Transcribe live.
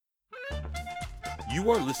You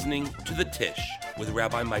are listening to The Tish with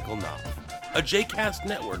Rabbi Michael Knopf, a JCast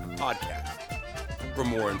Network podcast. For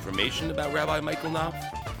more information about Rabbi Michael Knopf,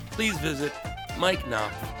 please visit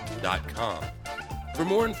mikeknopf.com. For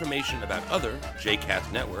more information about other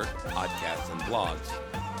JCast Network podcasts and blogs,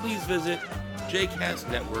 please visit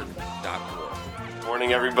jcastnetwork.org.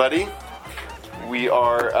 Morning, everybody. We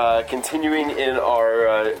are continuing in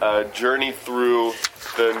our journey through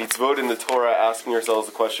the mitzvot in the Torah, asking ourselves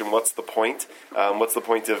the question: what's the point? What's the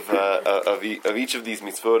point of each of these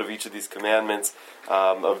mitzvot, of each of these commandments,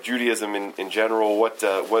 of Judaism in general?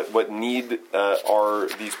 What need are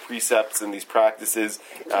these precepts and these practices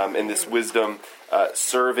and this wisdom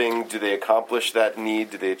serving? Do they accomplish that need?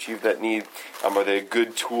 Do they achieve that need? Are they a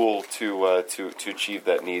good tool to achieve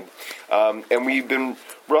that need? And we've been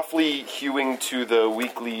roughly hewing to the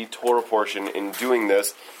weekly Torah portion in doing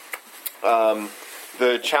this.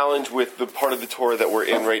 The challenge with the part of the Torah that we're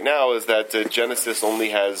in right now is that Genesis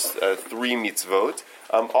only has 3 mitzvot.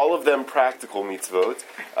 All of them practical mitzvot,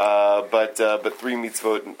 but 3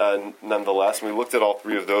 mitzvot nonetheless. And we looked at all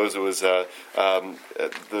 3 of those. It was the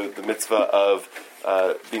mitzvah of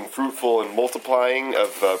being fruitful and multiplying,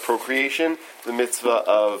 of procreation, the mitzvah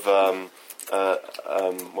of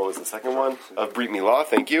what was the second one? Of Brit Milah,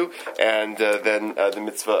 thank you. And then the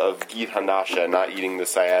mitzvah of Gid Hanasha, not eating the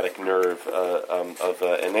sciatic nerve of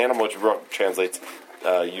an animal, which translates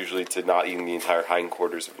usually to not eating the entire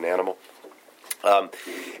hindquarters of an animal.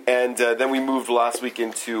 And then we moved last week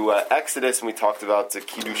into Exodus, and we talked about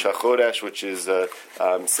Kiddush HaChodesh, which is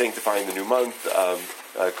sanctifying the new month,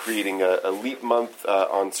 creating a leap month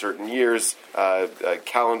on certain years,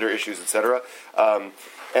 calendar issues, etc.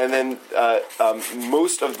 And then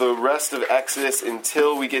most of the rest of Exodus,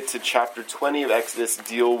 until we get to chapter 20 of Exodus,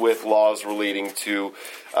 deal with laws relating to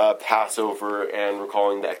Passover and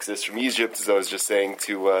recalling the Exodus from Egypt. As I was just saying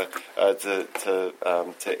to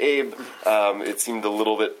Abe, it seemed a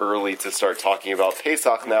little bit early to start talking about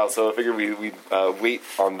Pesach now, so I figured we'd wait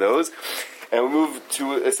on those. And we move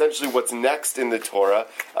to essentially what's next in the Torah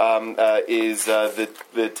is the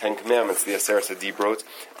Ten Commandments, the Aseret HaDibrot,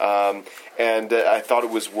 and I thought it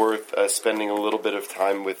was worth spending a little bit of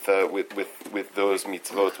time with those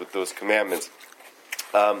mitzvot, with those commandments.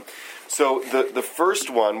 So the first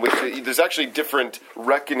one, which there's actually different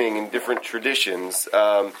reckoning in different traditions.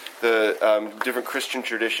 The different Christian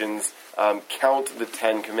traditions count the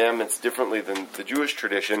 10 Commandments differently than the Jewish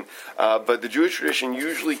tradition, but the Jewish tradition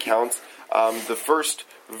usually counts the first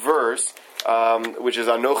verse, which is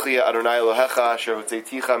Anochi Adonai Elohecha Asher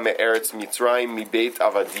Hotzeiticha Me'eretz Mitzrayim Mibeit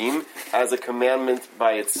Avadim, as a commandment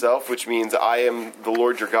by itself, which means I am the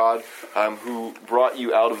Lord your God, who brought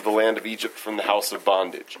you out of the land of Egypt from the house of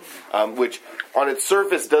bondage, which on its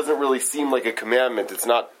surface doesn't really seem like a commandment. It's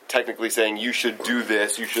not technically saying you should do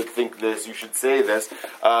this, you should think this, you should say this,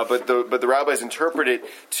 but the rabbis interpret it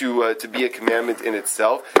to be a commandment in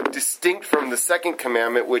itself, distinct from the second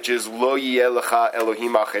commandment, which is Lo Yeh Lecha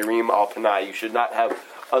Elohim Acherim Al Panai. You should not have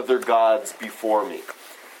other gods before me.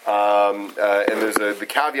 And there's the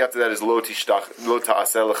caveat to that is Lo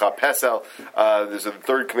Ta'aseh Lecha Pesel. There's a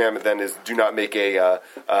third commandment then is do not make an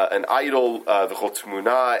idol, V'chol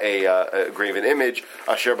Tmuna, a graven image,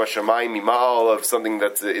 Asher B'Shamayim Mimal, of something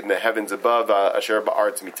that's in the heavens above, Asher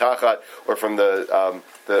Ba'aretz Mitachat, or from the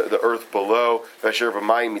earth below, Asher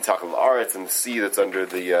B'Mayim Mitachat L'Aretz, and the sea that's under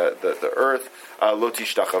the earth. Lo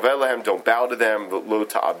tishtachaveh lehem, don't bow to them. Lo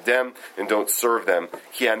ta'abdem, and don't serve them.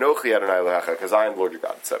 Ki anochi Adonai Elohecha, because I am Lord your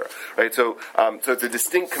God, etc. Right. So it's a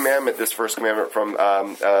distinct commandment. This first commandment from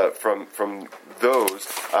those,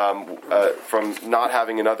 from not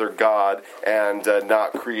having another God and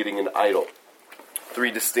not creating an idol. 3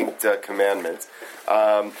 distinct commandments.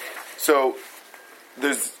 So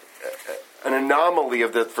there's an anomaly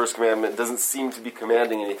of the first commandment. Doesn't seem to be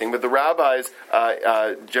commanding anything, but the rabbis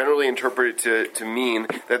generally interpret it to mean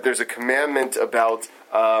that there's a commandment about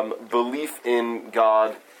belief in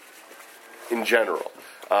God in general,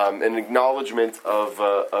 an acknowledgement of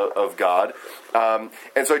God. And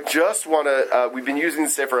so I just want to, we've been using the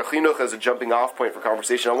Sefer HaChinuch as a jumping off point for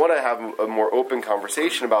conversation. I want to have a more open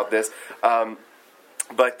conversation about this.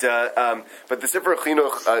 But the Sefer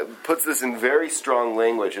HaChinuch puts this in very strong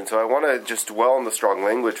language, and so I want to just dwell on the strong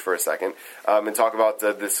language for a second and talk about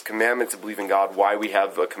this commandment to believe in God, why we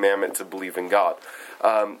have a commandment to believe in God.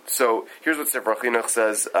 So here's what Sefer HaChinuch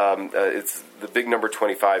says. It's the big number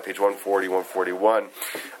 25, page 140, 141.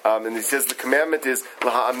 And he says the commandment is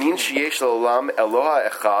L'ha'amin sheyesh la'olam Eloha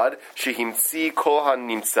echad shehimtzi kol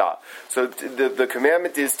ha'nimtza. So the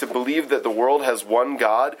commandment is to believe that the world has one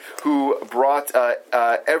God who brought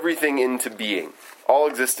everything into being, all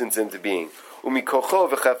existence into being. umikocho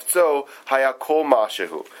v'chefzo haya kol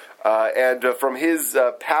mashehu. And from his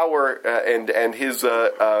power and his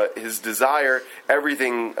desire,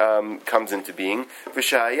 everything comes into being.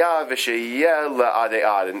 V'shaya v'sheyeh la'adei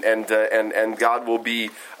ad, and God will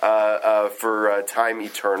be for time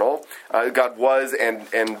eternal. God was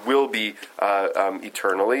and will be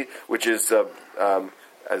eternally, which is.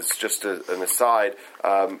 As just an aside,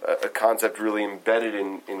 a concept really embedded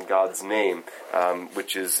in God's name,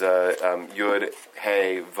 which is Yud,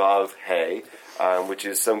 Hey, Vav, Hey, which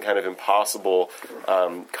is some kind of impossible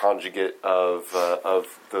conjugate of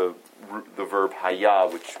the verb Haya,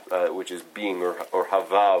 which is being, or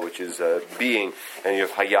Hava, which is being, and you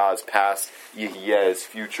have Haya is past, Yihyeh is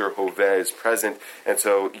future, Hoveh is present, and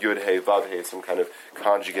so Yud, Hey, Vav, Hey is some kind of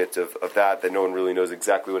conjugate of that no one really knows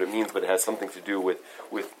exactly what it means, but it has something to do with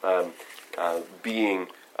being,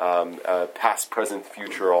 past, present,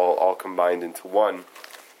 future, all combined into one.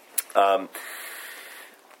 And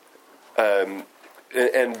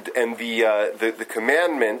the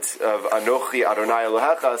commandment of Anochi Adonai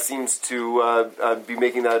Elohecha seems to be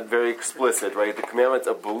making that very explicit, right? The commandment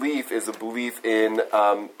of belief is a belief in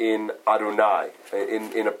Adonai,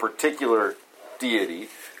 in a particular deity.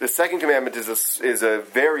 The second commandment is a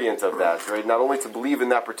variant of that, right? Not only to believe in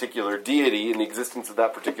that particular deity, in the existence of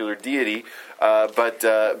that particular deity, but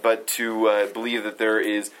to believe that there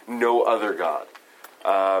is no other God.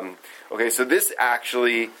 Okay, so this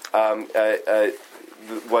actually,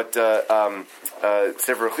 what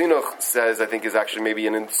Sefer Chinuch says, I think, is actually maybe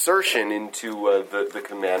an insertion into the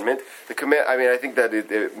commandment. I think that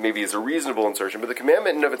it maybe is a reasonable insertion, but the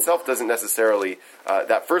commandment in of itself doesn't necessarily,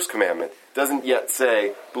 that first commandment doesn't yet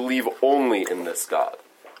say, believe only in this God.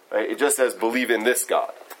 Right? It just says, believe in this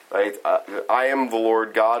God. Right? I am the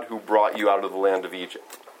Lord God who brought you out of the land of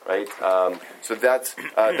Egypt. Right? So that's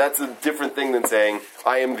a different thing than saying,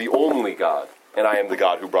 I am the only God, and I am the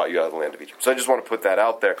God who brought you out of the land of Egypt. So I just want to put that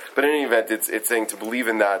out there. But in any event, it's saying to believe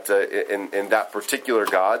in that in that particular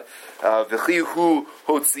God. V'chi hu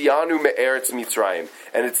hotzianu me'eretz Mitzrayim,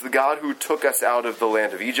 and it's the God who took us out of the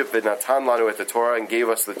land of Egypt. V'natan lanu et Torah, and gave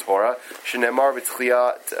us the Torah. Shenemar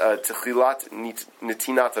v'tchilat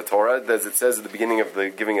netinat Torah, as it says at the beginning of the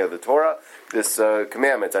giving of the Torah. This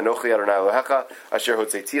commandment, Anochi Adonai Elohecha, Asher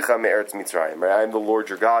Hotzeiticha me'eretz Mitzrayim. Right? I am the Lord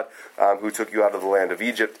your God, who took you out of the land of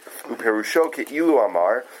Egypt. Uperusho ke'ilu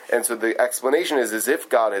amar, and so the explanation is as if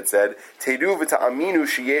God had said, Tedu v'ta'aminu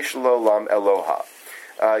sheyesh lo'olam Eloha.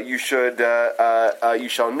 You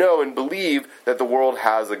shall know and believe that the world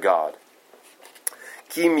has a God.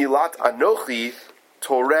 Ki milat Anochi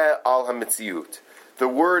toreh al hametziut. The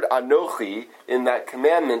word Anochi in that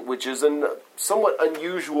commandment, which is a somewhat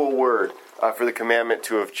unusual word for the commandment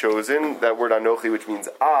to have chosen, that word Anochi, which means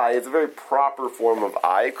I, is a very proper form of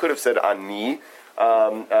I. It could have said Ani.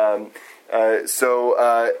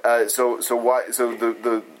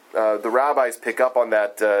 The rabbis pick up on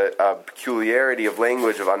that peculiarity of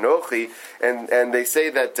language of Anochi, and they say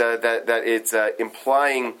that it's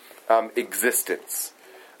implying existence.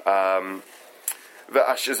 So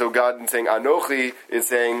God, in saying Anochi, is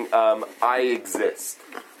saying I exist.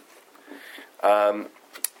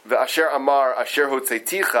 Ve'asher amar asher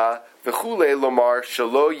hotzeiticha v'chulei lomar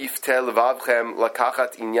shelo yifteh levavchem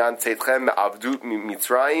lakachat inyan tzeitchem me'avdut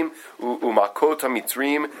mitzrayim u'makot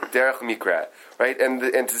hamitzrim derech mikra. Right, and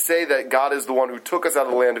to say that God is the one who took us out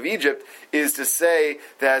of the land of Egypt is to say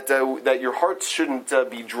that your hearts shouldn't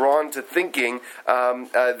be drawn to thinking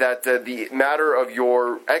that the matter of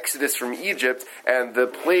your exodus from Egypt and the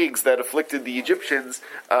plagues that afflicted the Egyptians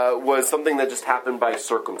was something that just happened by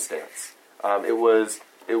circumstance. It was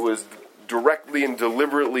directly and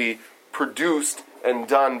deliberately produced and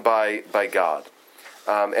done by God.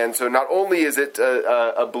 And so not only is it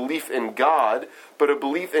a belief in God, but a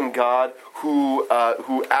belief in God who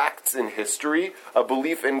acts in history, a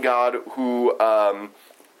belief in God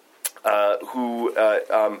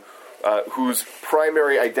whose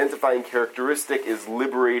primary identifying characteristic is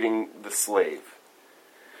liberating the slave.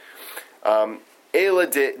 Ela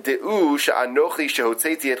de'u she'anochi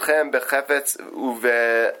shehotzeti etchem bechefetz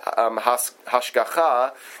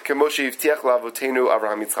uvehashgacha kemo she'ivtiach la'avotenu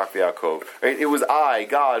Avraham, Yitzchak, v'Yaakov. Right? It was I,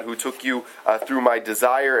 God, who took you through my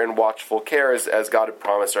desire and watchful care, as God had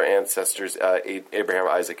promised our ancestors Abraham,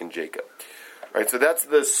 Isaac, and Jacob. Right, so that's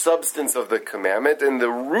the substance of the commandment, and the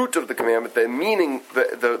root of the commandment, the meaning,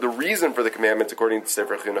 the reason for the commandment, according to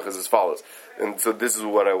Sefer Chinuch, is as follows. And so this is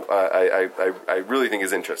what I really think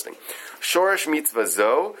is interesting. Shoresh mitzvah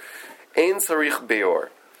zo, ein sarich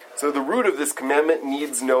beor. So the root of this commandment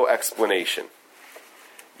needs no explanation.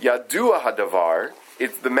 Yadua hadavar,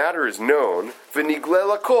 the matter is known,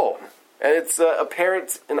 v'nigle lakol, And it's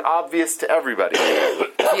apparent and obvious to everybody.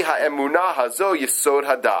 Ki ha'emunah hazo yesod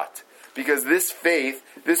hadat. Because this faith,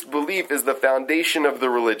 this belief is the foundation of the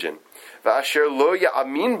religion. V'asher lo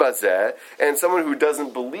ya'amin bazeh, and someone who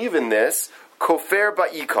doesn't believe in this, kofer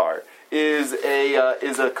ba'ikar, is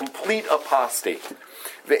a complete apostate.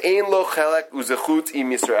 Ve'ein lo chelek uzechut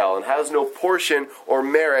im Yisrael, and has no portion or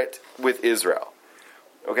merit with Israel.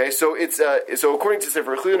 Okay, so it's so according to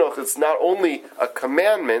Sefer Chinuch, it's not only a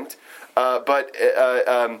commandment, but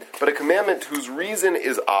a commandment whose reason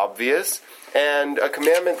is obvious, and a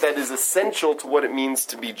commandment that is essential to what it means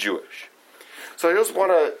to be Jewish. So I just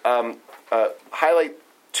want to highlight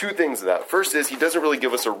two things of that. First is, he doesn't really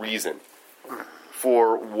give us a reason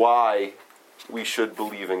for why we should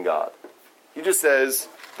believe in God. He just says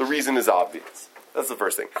the reason is obvious. That's the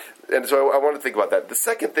first thing. And so I want to think about that. The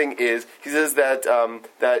second thing is, he says that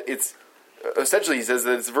it's, essentially he says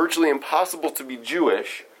that it's virtually impossible to be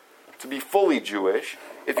Jewish, to be fully Jewish,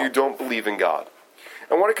 if you don't believe in God.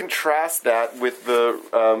 I want to contrast that with the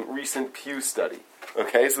recent Pew study.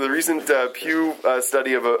 Okay, so the recent Pew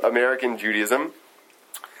study of American Judaism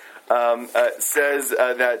says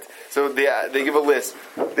that, so they give a list.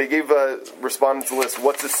 They gave respondents a list.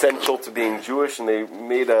 What's essential to being Jewish, and they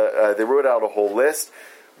wrote out a whole list.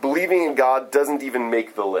 Believing in God doesn't even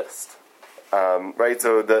make the list. Right,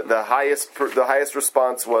 so the highest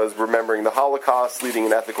response was remembering the Holocaust, leading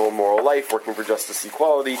an ethical and moral life, working for justice and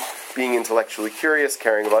equality, being intellectually curious,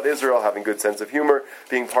 caring about Israel, having good sense of humor,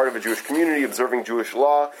 being part of a Jewish community, observing Jewish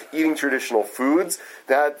law, eating traditional foods.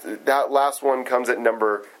 That last one comes at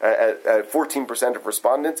 14% of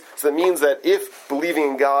respondents. So that means that if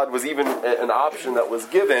believing in God was even an option that was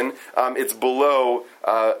given, it's below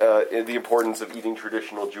the importance of eating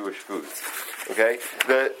traditional Jewish foods. Okay.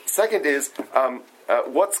 The second is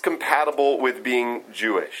what's compatible with being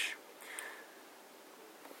Jewish.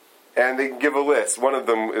 And they give a list. One of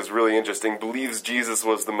them is really interesting. Believes Jesus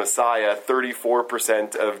was the Messiah.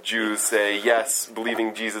 34% of Jews say, yes,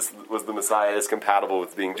 believing Jesus was the Messiah is compatible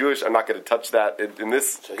with being Jewish. I'm not going to touch that in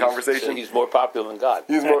this conversation. So he's more popular than God.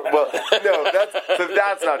 He's more, well, no,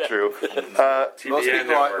 that's not true. Most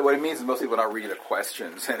people what it means is most people are not reading the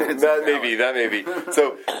questions. That may be.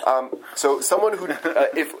 So someone who,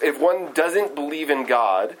 if one doesn't believe in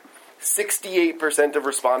God, 68% of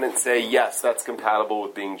respondents say, yes, that's compatible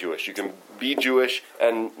with being Jewish. You can be Jewish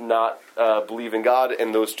and not believe in God,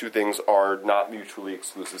 and those two things are not mutually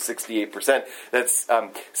exclusive. 68%. That's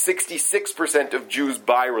 66% of Jews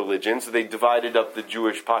by religion, so they divided up the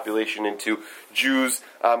Jewish population into Jews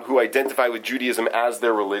who identify with Judaism as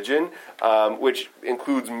their religion, which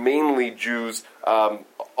includes mainly Jews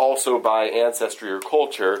also by ancestry or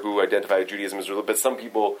culture who identify with Judaism as religion, but some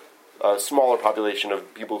people, a smaller population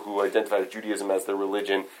of people who identify with Judaism as their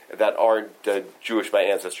religion that aren't Jewish by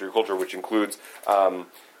ancestry or culture, which includes, I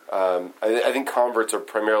think converts are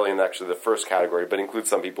primarily in actually the first category, but includes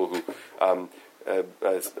some people who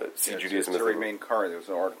see Judaism as to remain current. There was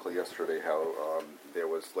an article yesterday how there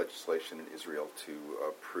was legislation in Israel to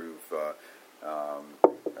approve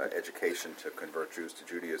education to convert Jews to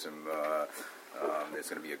Judaism. There's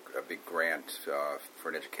going to be a big grant for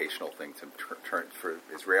an educational thing to turn for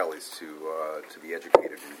Israelis to be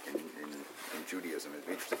educated in Judaism. It'd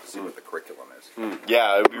be interesting to see what the curriculum is.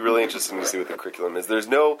 Yeah, it would be really interesting to see what the curriculum is. There's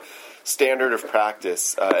no standard of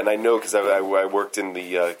practice, and I know because I worked in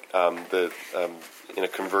in a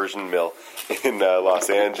conversion mill in Los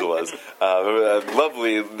Angeles.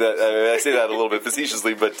 Lovely. I say that a little bit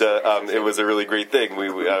facetiously, but it was a really great thing.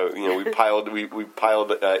 We piled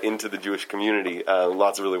into the Jewish community.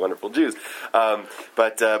 Lots of really wonderful Jews.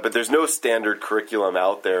 But there's no standard curriculum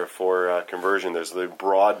out there for conversion. There's a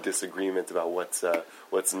broad disagreement about what's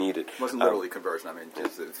needed. It wasn't literally conversion. I mean,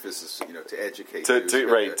 this is to educate to Jews,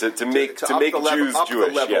 to make Jews up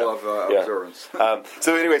Jewish. The level of observance.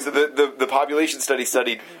 So anyway, so the population studied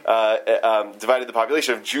divided the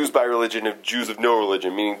population of Jews by religion of Jews of no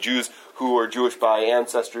religion, meaning Jews who are Jewish by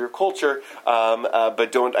ancestry or culture,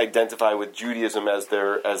 but don't identify with Judaism as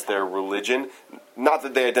their religion. Not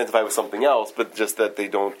that they identify with something else, but just that they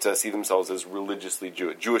don't see themselves as religiously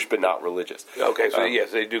Jewish, but not religious. Okay, so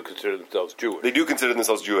yes, they do consider themselves Jewish. They do consider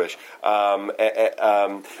themselves Jewish. So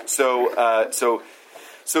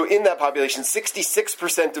in that population,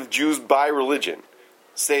 66% of Jews by religion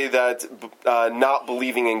say that not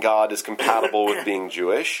believing in God is compatible with being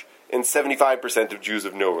Jewish, and 75% of Jews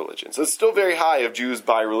of no religion. So it's still very high of Jews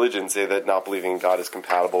by religion say that not believing in God is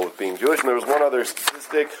compatible with being Jewish. And there was one other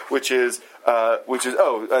statistic, which is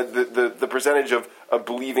the percentage of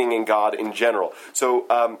believing in God in general. So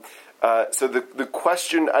So the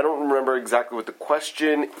question, I don't remember exactly what the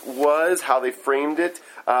question was, how they framed it,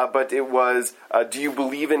 but it was, do you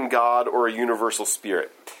believe in God or a universal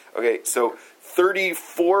spirit? Okay, so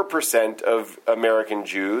 34% of American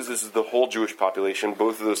Jews, this is the whole Jewish population,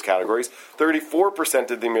 both of those categories,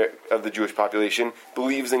 34% of the Jewish population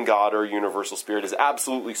believes in God or a universal spirit, is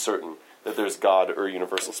absolutely certain that there's God or a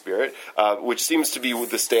universal spirit, which seems to be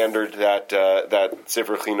the standard that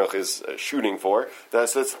Sefer Chinuch is shooting for. So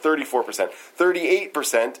that's 34%.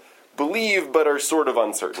 38% believe but are sort of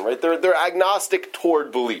uncertain, right? They're agnostic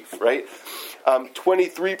toward belief, right?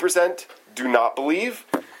 23% do not believe,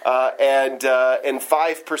 and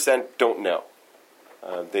 5% don't know.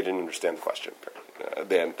 They didn't understand the question.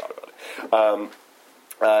 They hadn't thought about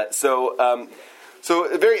it. So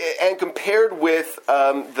compared with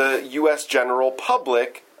the U.S. general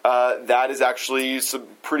public, that is actually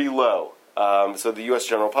pretty low. So the U.S.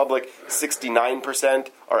 general public, 69%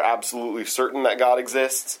 are absolutely certain that God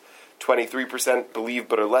exists. 23% believe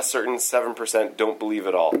but are less certain. 7% don't believe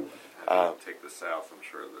at all. Take the South, I'm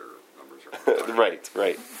sure their numbers are right.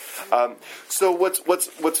 So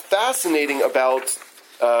what's fascinating about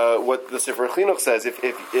what the Sefer Chinuch says,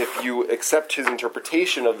 if you accept his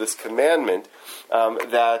interpretation of this commandment,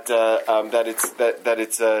 that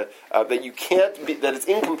it's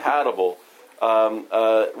incompatible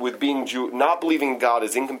with being Jew. Not believing God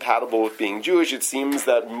is incompatible with being Jewish. It seems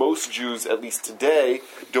that most Jews, at least today,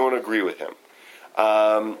 don't agree with him.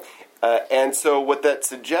 And so what that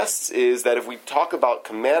suggests is that if we talk about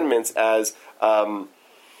commandments as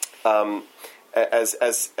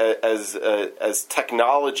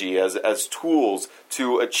technology, as tools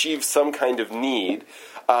to achieve some kind of need,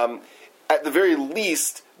 at the very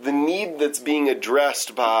least, the need that's being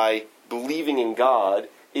addressed by believing in God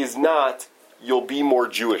is not, you'll be more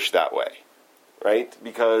Jewish that way, right?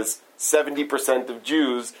 Because 70% of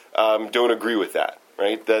Jews don't agree with that,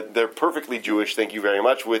 right? That they're perfectly Jewish, thank you very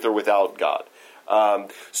much, with or without God.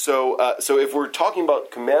 So if we're talking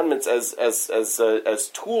about commandments as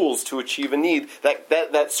tools to achieve a need,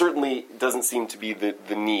 that certainly doesn't seem to be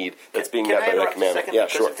the need that's being met by that commandment. Yeah,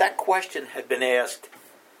 sure. If that question had been asked,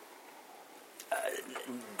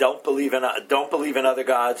 don't believe in other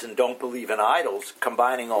gods and don't believe in idols,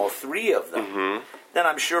 combining all three of them, then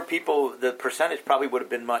I'm sure the percentage probably would have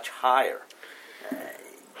been much higher.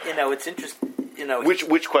 It's interesting.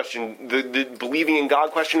 Which question? The believing in God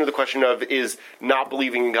question, or the question of is not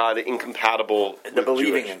believing in God incompatible with the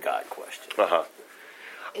believing Jewish? in God question?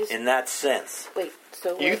 In that sense. Wait,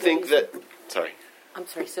 so you think that? Sorry. I'm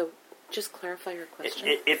sorry. So just clarify your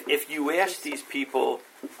question. If you ask these people,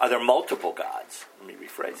 are there multiple gods? Let me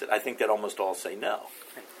rephrase it. I think that almost all say no,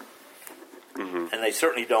 and they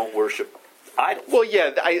certainly don't worship idols. Well,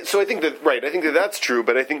 yeah. So I think that I think that that's true,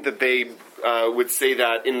 but I think that they would say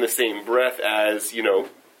that in the same breath as the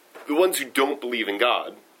ones who don't believe in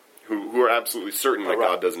God, who are absolutely certain that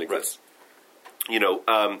God doesn't exist.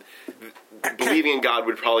 Believing in God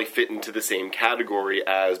would probably fit into the same category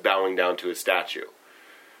as bowing down to a statue,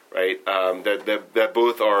 right? That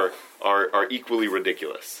both are equally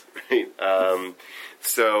ridiculous, right?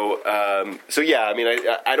 So yeah. I mean,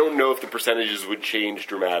 I don't know if the percentages would change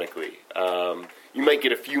dramatically. You might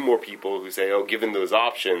get a few more people who say, "Oh, given those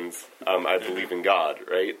options, I believe in God,"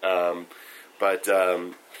 right? But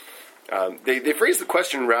they phrase the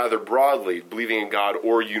question rather broadly: believing in God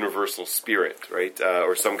or universal spirit, right?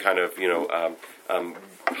 Or some kind of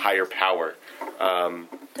higher power.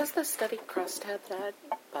 Does the study crosstab that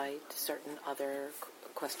by certain other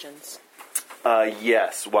questions?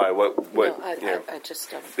 Yes. Why? What? No, I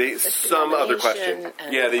just some other question.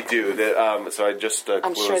 Yeah, they do. So I just I'm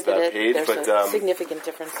closed sure that page, there's but a significant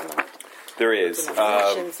difference among there is.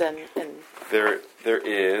 denominations and There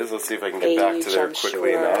is. Let's see if I can get back to there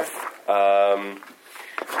quickly enough. I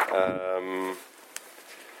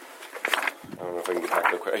don't know if I can get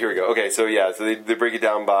back to it. Here we go. Okay, so they break it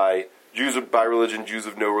down by Jews by religion, Jews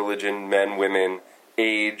of no religion, men, women,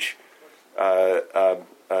 age,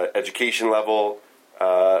 education level,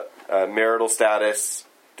 marital status,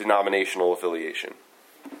 denominational affiliation.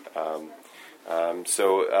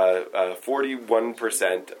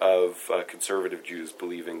 41% of conservative Jews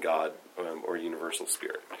believe in God or universal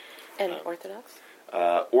spirit. And Orthodox?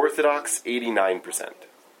 Orthodox, 89%.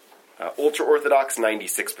 Ultra-Orthodox,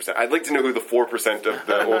 96%. I'd like to know who the 4% of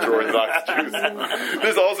the ultra-Orthodox Jews.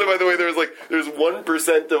 There's also, by the way, there's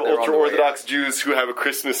 1% of ultra-Orthodox Jews who have a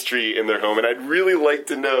Christmas tree in their home, and I'd really like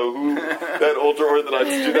to know who that ultra-Orthodox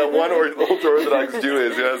Jew, that one ultra-Orthodox Jew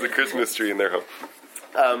is who has a Christmas tree in their home.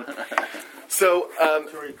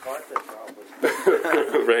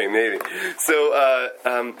 Right, maybe.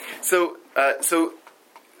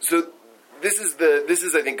 So this is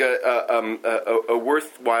I think a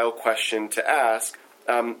worthwhile question to ask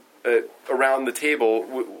around the table,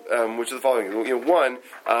 which is the following. One,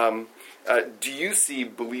 do you see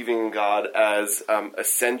believing in God as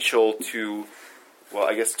essential to? Well,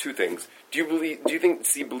 I guess two things. Do you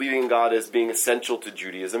see believing in God as being essential to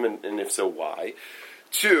Judaism, and if so, why?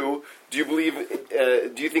 Two, do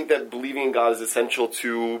you think that believing in God is essential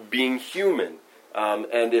to being human,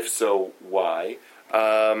 and if so, why?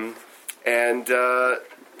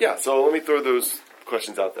 So let me throw those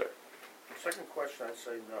questions out there. The second question, I'd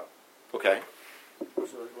say no. Okay.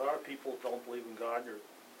 Because a lot of people don't believe in God. They're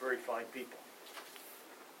very fine people.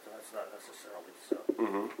 So that's not necessarily so.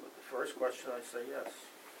 Mm-hmm. But the first question, I'd say yes.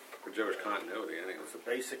 For Jewish continuity, anyway. It's the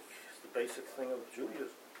basic thing of Judaism.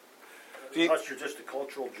 You- Unless you're just a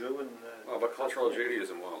cultural Jew and... Well, but cultural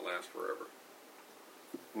Judaism won't last forever.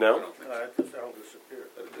 I No? don't think so. that'll disappear.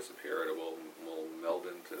 It'll disappear. It will meld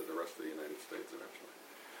into the rest of the United States eventually.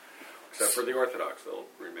 Except for the Orthodox, they'll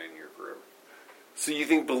remain here forever. So you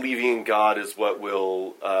think believing in God is what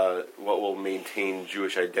will maintain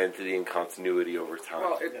Jewish identity and continuity over time?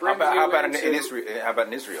 Well, it How brings about, you how about into, in Israel? How about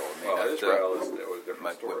in Israel? I mean, Well, that's, Israel is a different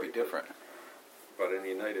might, story. would be different. But in the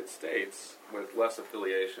United States, with less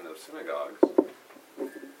affiliation of synagogues,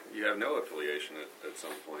 you have no affiliation at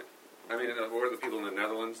some point. I mean, or the people in the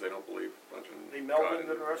Netherlands, they don't believe much in They meld God.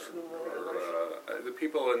 into the rest of the nation? The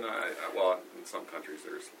people in some countries,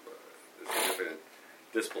 there's significant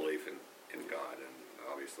disbelief in God, and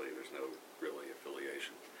obviously there's no really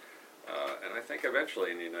affiliation. And I think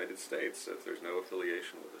eventually in the United States, if there's no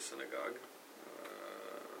affiliation with a synagogue,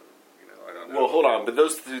 I don't know. Well, hold on, but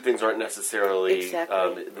those two things aren't necessarily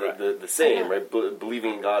Exactly. the same, right?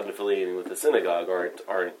 Believing in God and affiliating with the synagogue aren't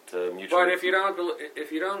mutually. But if you don't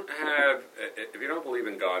believe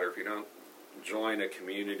in God, or if you don't join a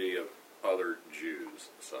community of other Jews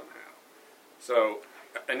somehow, so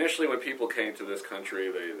initially when people came to this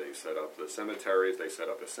country, they set up the cemeteries, they set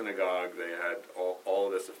up a synagogue, they had all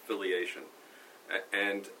of this affiliation,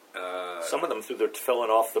 and Some of them threw their tefillin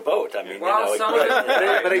off the boat. I mean, Well, some of it-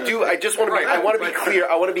 But I just want to be. Right. I want to be clear.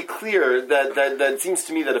 I want to be clear that it seems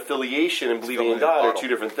to me that affiliation and believing in God are two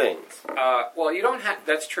different things. well, you don't have.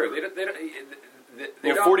 That's true. They don't.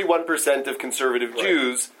 41% of conservative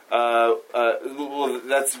Jews. Well,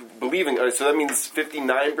 that's believing. So that means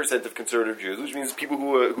 59% of conservative Jews, which means people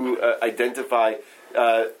who identify.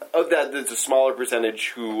 Of that, there's a smaller percentage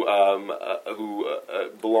who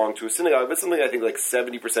belong to a synagogue, but something I think like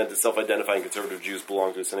 70% of self-identifying conservative Jews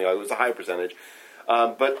belong to a synagogue. It was a high percentage.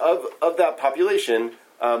 But of that population,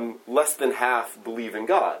 less than half believe in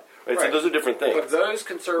God. Right? So those are different things. But those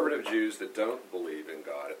conservative Jews that don't believe in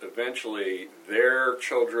God, eventually their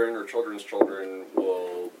children or children's children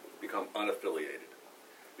will become unaffiliated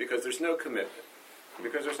because there's no commitment.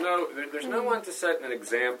 Because there's no one to set an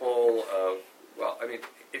example of. Well, I mean,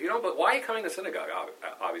 if you don't, but why are you coming to synagogue?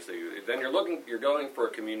 Obviously, then you're going for a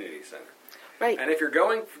community center, Right. and if you're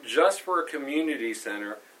going just for a community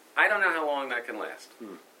center, I don't know how long that can last.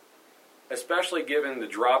 Especially given the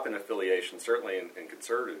drop in affiliation, certainly in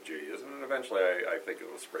conservative Judaism, and eventually I think it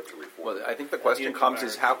will spread to Reform. Well, I think the question comes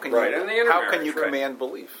is how can Right, and the you intermarriage, right. command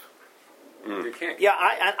belief? You can't. Yeah,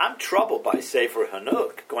 I'm troubled by Sefer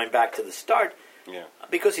Hanuk, going back to the start, Yeah.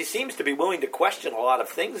 because he seems to be willing to question a lot of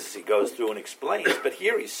things as he goes through and explains, but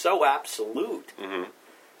here he's so absolute.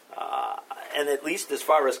 And at least as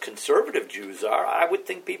far as conservative Jews are, I would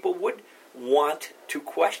think people would want to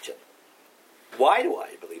question. Why do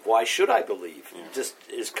I believe? Why should I believe? Just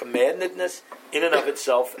is commandedness in and of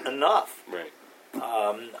itself enough? Right.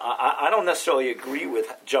 I don't necessarily agree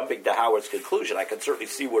with jumping to Howard's conclusion. I can certainly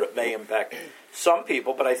see where it may impact some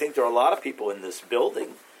people, but I think there are a lot of people in this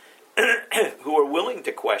building who are willing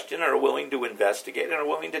to question, are willing to investigate, and are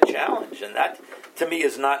willing to challenge. And that, to me,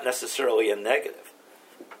 is not necessarily a negative.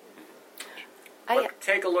 But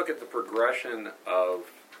take a look at the progression of,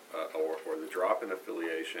 or the drop in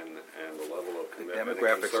affiliation and the level of commitment in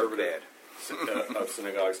Demographics are conservative of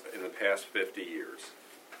synagogues in the past 50 years.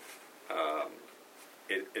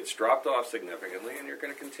 It's dropped off significantly, and you're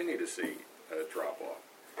going to continue to see a drop off.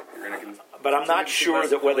 But I'm not sure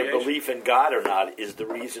that whether affiliation. belief in God or not is the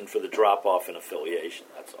reason for the drop-off in affiliation.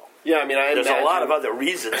 That's all. Yeah, I mean, There's a lot of other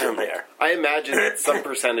reasons in there. I imagine that some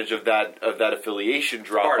percentage of that affiliation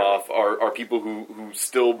drop off are people who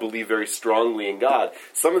still believe very strongly in God.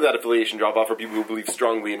 Some of that affiliation drop off are people who believe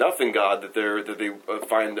strongly enough in God that they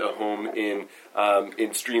find a home in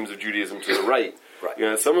streams of Judaism to the right.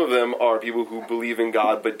 Right. Some of them are people who believe in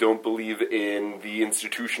God but don't believe in the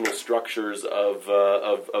institutional structures of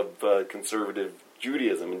conservative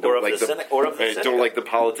Judaism, and don't don't like the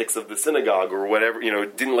politics of the synagogue or whatever.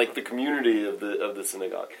 Didn't like the community of the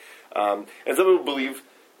synagogue, and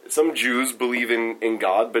some Jews believe in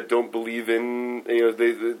God, but don't believe in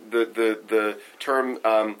the term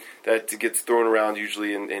that gets thrown around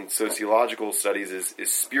usually in sociological studies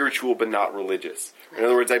is spiritual but not religious. In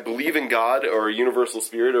other words, I believe in God or a universal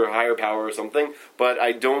spirit or a higher power or something, but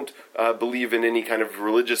I don't believe in any kind of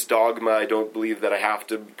religious dogma. I don't believe that I have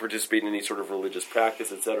to participate in any sort of religious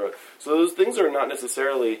practice, etc. So those things are not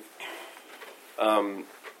necessarily bound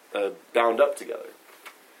up together.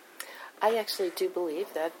 I actually do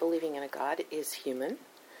believe that believing in a God is human,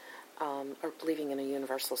 or believing in a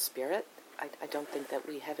universal spirit. I don't think that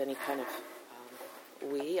we have any kind of,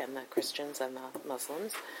 we and the Christians and the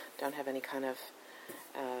Muslims don't have any kind of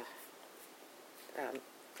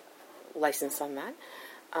license on that,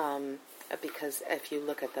 because if you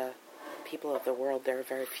look at the people of the world, there are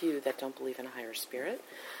very few that don't believe in a higher spirit,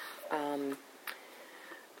 and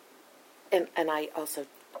I also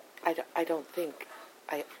I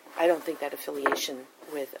don't think that affiliation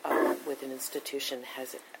with an institution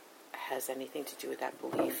has anything to do with that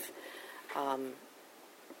belief. I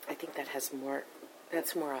think that's more a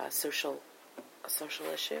social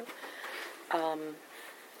issue.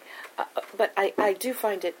 But I do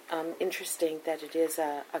find it interesting that it is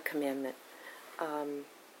a commandment.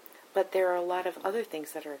 But there are a lot of other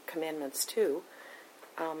things that are commandments too,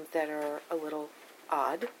 that are a little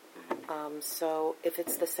odd. So if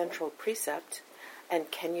it's the central precept, and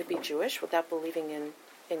can you be Jewish without believing in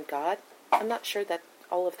God? I'm not sure that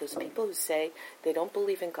all of those people who say they don't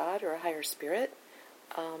believe in God or a higher spirit,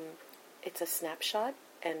 it's a snapshot,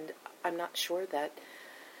 and I'm not sure that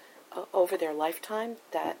over their lifetime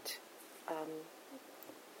that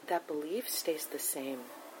belief stays the same.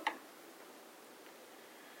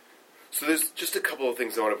 So there's just a couple of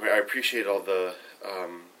things I want to point out. I appreciate all the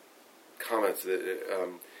comments. A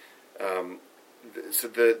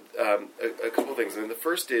couple of things. I mean, the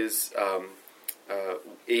first is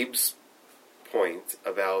Abe's point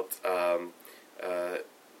about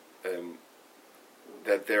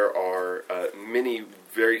that there are many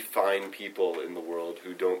very fine people in the world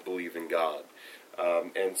who don't believe in God,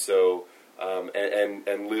 and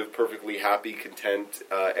live perfectly happy, content,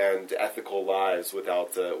 and ethical lives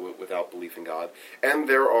without belief in God. And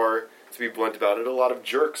there are, to be blunt about it, a lot of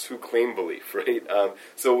jerks who claim belief, right?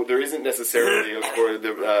 So there isn't necessarily, of course,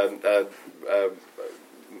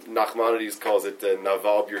 Nachmanides calls it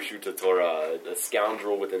Naval Birshut Torah, a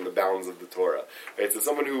scoundrel within the bounds of the Torah. Right? So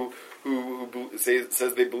someone who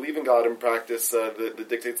says they believe in God and practice the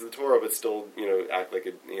dictates of the Torah, but still act like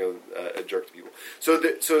a jerk to people. So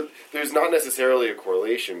there's not necessarily a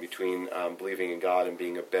correlation between believing in God and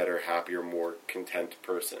being a better, happier, more content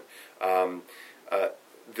person.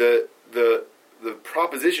 The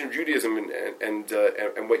proposition of Judaism and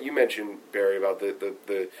what you mentioned, Barry, about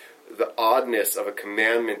the oddness of a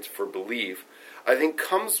commandment for belief, I think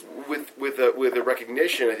comes with a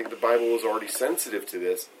recognition. I think the Bible is already sensitive to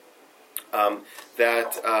this.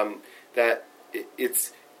 That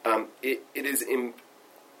it's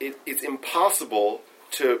impossible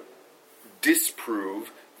to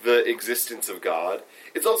disprove the existence of God.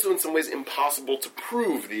 It's also in some ways impossible to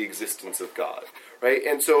prove the existence of God, right?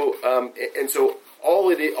 And so all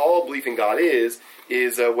belief in God is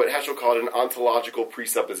what Heschel called an ontological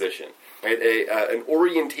presupposition, right? An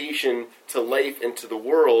orientation to life and to the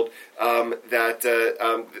world that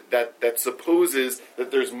supposes that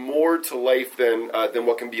there's more to life than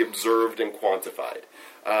what can be observed and quantified.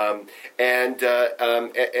 And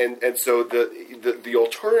so the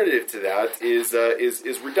alternative to that is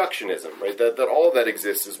reductionism, right? That all that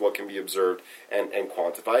exists is what can be observed and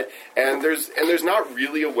quantified. And there's not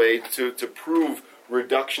really a way to prove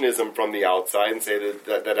reductionism from the outside and say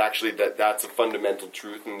that actually that's a fundamental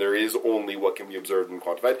truth and there is only what can be observed and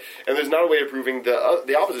quantified. And there's not a way of proving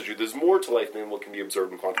the opposite truth. There's more to life than what can be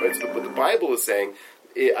observed and quantified. So what the Bible is saying,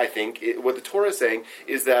 I think, what the Torah is saying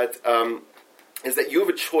is that you have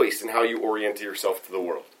a choice in how you orient yourself to the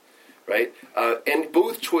world, right? And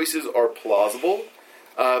both choices are plausible.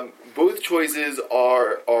 Both choices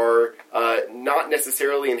are not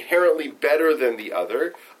necessarily inherently better than the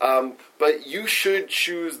other, but you should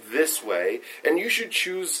choose this way, and you should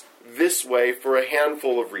choose this way for a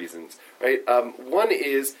handful of reasons, right? One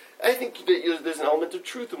is, I think that there's an element of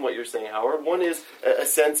truth in what you're saying, Howard. One is a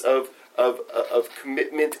sense of of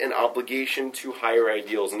commitment and obligation to higher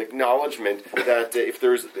ideals, an acknowledgement that if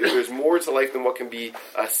there's more to life than what can be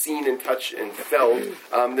seen and touched and felt,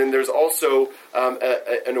 then there's also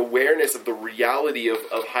an awareness of the reality of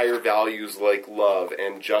higher values like love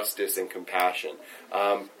and justice and compassion.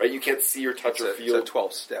 Right? You can't see or touch or feel. It's a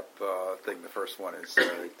 12-step thing. The first one is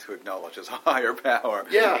to acknowledge as a higher power.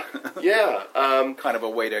 Yeah. Kind of a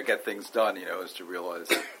way to get things done, is to realize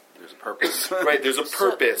there's a purpose. Right, there's a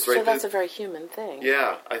purpose. So right? that's a very human thing.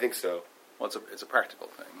 Yeah, I think so. Well, it's a practical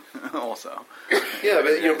thing, also. Yeah,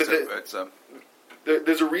 but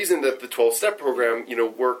there's a reason that the 12-step program,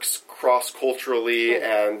 works cross-culturally,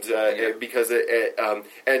 and because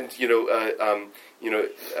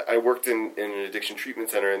I worked in an addiction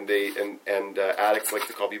treatment center, and addicts like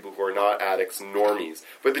to call people who are not addicts normies.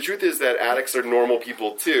 But the truth is that addicts are normal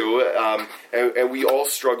people too, and we all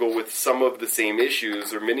struggle with some of the same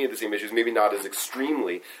issues, or many of the same issues, maybe not as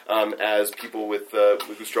extremely as people with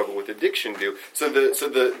who struggle with addiction do. So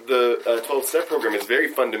the 12-step program is very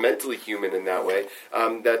fundamentally human in that way.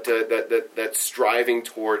 That striving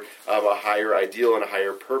toward a higher ideal and a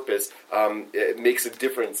higher purpose it makes a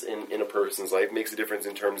difference in a person's life. Makes a difference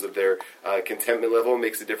in terms of their contentment level.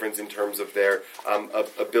 Makes a difference in terms of their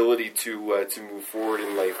ability to move forward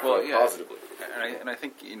in life positively. And I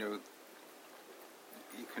think you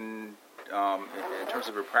can in terms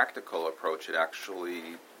of a practical approach, it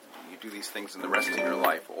actually you do these things in the rest of your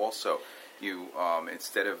life. Also, you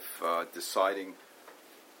instead of deciding,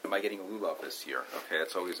 am I getting a lulav this year? Okay,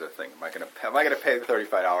 that's always a thing. Am I going to pay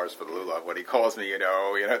 $35 for the lulav when he calls me?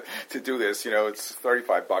 To do this. It's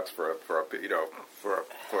 $35 for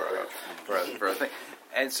a thing.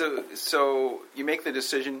 And so you make the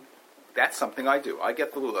decision. That's something I do. I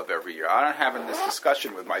get the lulav every year. I'm not having this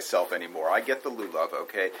discussion with myself anymore. I get the lulav,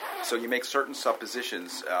 okay? So you make certain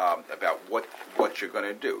suppositions about what you're going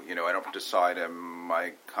to do. I don't decide, am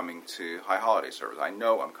I coming to high holiday service? I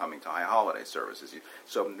know I'm coming to high holiday services.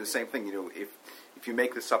 So the same thing, if you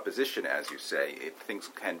make the supposition, as you say,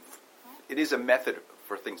 it is a method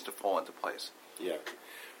for things to fall into place. Yeah.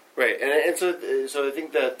 Right, and so I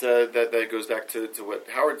think that goes back to what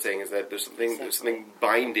Howard's saying, is that there's something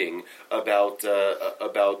binding about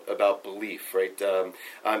belief, right? But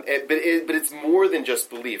it's more than just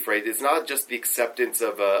belief, right? It's not just the acceptance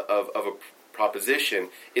of a proposition;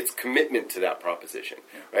 it's commitment to that proposition,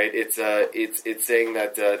 right? It's saying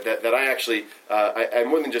that I actually I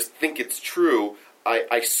more than just think it's true.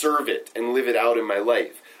 I serve it and live it out in my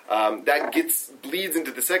life. That bleeds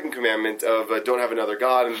into the second commandment of don't have another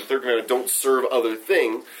God, and the third commandment, don't serve other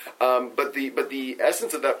things. But the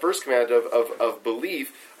essence of that first commandment of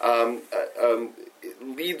belief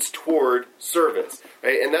leads toward service,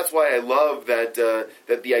 right? And that's why I love that the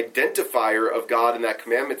identifier of God in that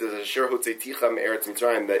commandment is Asher hotzeiticha me'eretz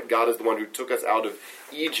Mitzrayim, that God is the one who took us out of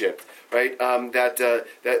Egypt. Right,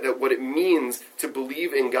 that what it means to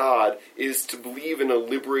believe in God is to believe in a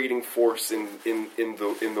liberating force in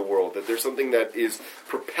the world. That there's something that is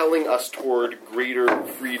propelling us toward greater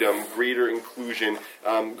freedom, greater inclusion,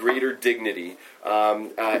 greater dignity,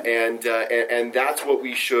 and that's what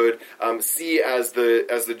we should see as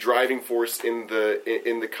the driving force in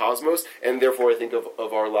the cosmos, and therefore I think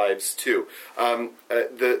of our lives too.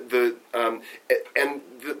 The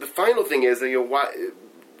final thing is that why.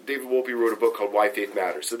 David Wolpe wrote a book called Why Faith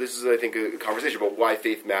Matters. So this is, I think, a conversation about why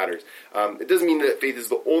faith matters. It doesn't mean that faith is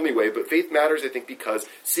the only way, but faith matters, I think, because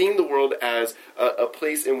seeing the world as a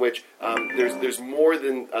place in which there's more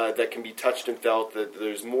than that can be touched and felt, that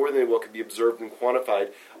there's more than what can be observed and quantified,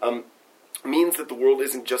 means that the world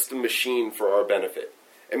isn't just a machine for our benefit.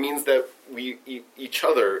 It means that we, each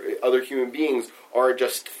other human beings, are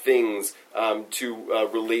just things to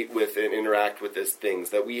relate with and interact with as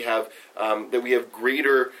things. That we have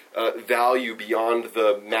greater value beyond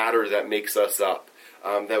the matter that makes us up.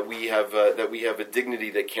 That we have a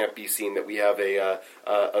dignity that can't be seen. That we have a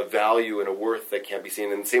value and a worth that can't be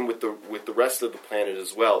seen. And same with the rest of the planet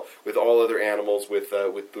as well. With all other animals, with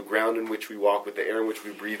the ground in which we walk, with the air in which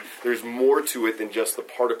we breathe. There's more to it than just the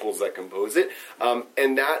particles that compose it.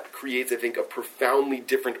 And that creates, I think, a profoundly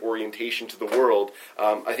different orientation to the world.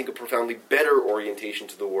 I think a profoundly better orientation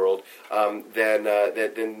to the world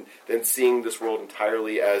than seeing this world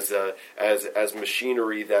entirely as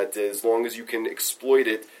machinery that, as long as you can exploit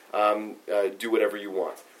it, do whatever you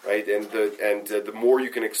want, right? And the more you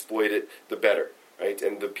can exploit it, the better, right?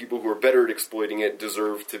 And the people who are better at exploiting it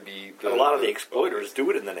deserve to be. A lot of the exploiters do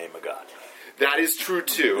it in the name of God. That is true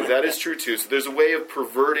too. So there's a way of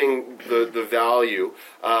perverting the value,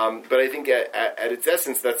 but I think at its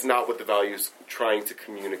essence, that's not what the value is trying to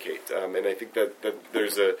communicate. And I think that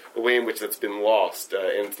there's a way in which that's been lost,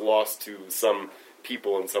 and it's lost to some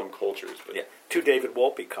people and some cultures. But. Yeah. 2 David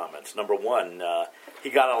Wolpe comments. Number 1, he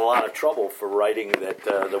got in a lot of trouble for writing that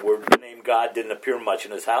the name God didn't appear much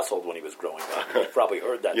in his household when he was growing up. You've probably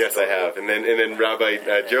heard that. Yes, story. I have. And then Rabbi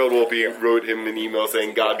Gerald Wolpe wrote him an email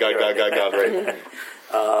saying God, right?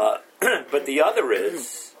 But the other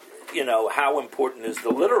is, how important is the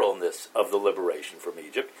literalness of the liberation from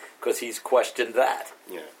Egypt? Because he's questioned that.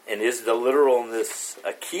 Yeah. And is the literalness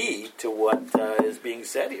a key to what is being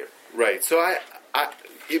said here? Right. So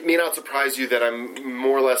it may not surprise you that I'm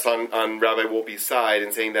more or less on Rabbi Wolpe's side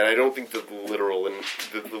in saying that I don't think that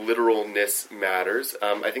the literalness matters.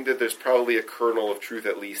 I think that there's probably a kernel of truth,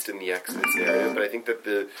 at least in the Exodus area. But I think that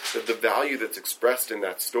the value that's expressed in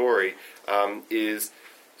that story is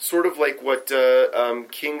sort of like what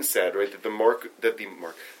King said, right? That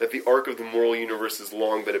the arc of the moral universe is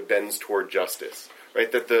long, but it bends toward justice, right?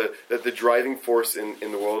 That the driving force in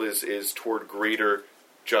the world is toward greater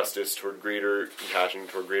justice, toward greater compassion,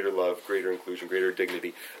 toward greater love, greater inclusion, greater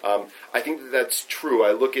dignity. I think that that's true.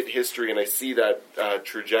 I look at history and I see that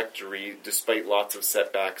trajectory despite lots of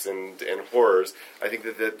setbacks and horrors. I think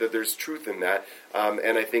that there's truth in that,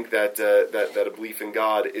 and I think that a belief in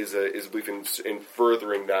God is a belief in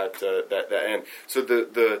furthering that end. So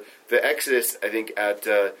the Exodus, I think,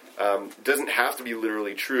 doesn't have to be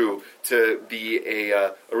literally true to be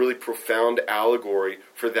a really profound allegory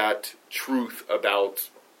for that truth about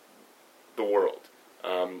the world.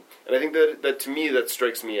 And I think that to me, that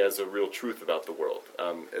strikes me as a real truth about the world.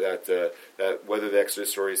 That whether the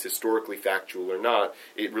Exodus story is historically factual or not,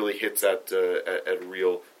 it really hits at a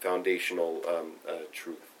real foundational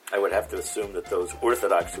truth. I would have to assume that those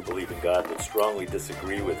Orthodox who believe in God would strongly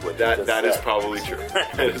disagree with what you just said. That is probably true.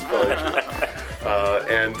 That is probably true.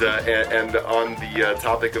 And on the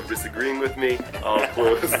topic of disagreeing with me, I'll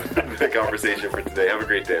close the conversation for today. Have a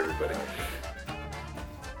great day, everybody.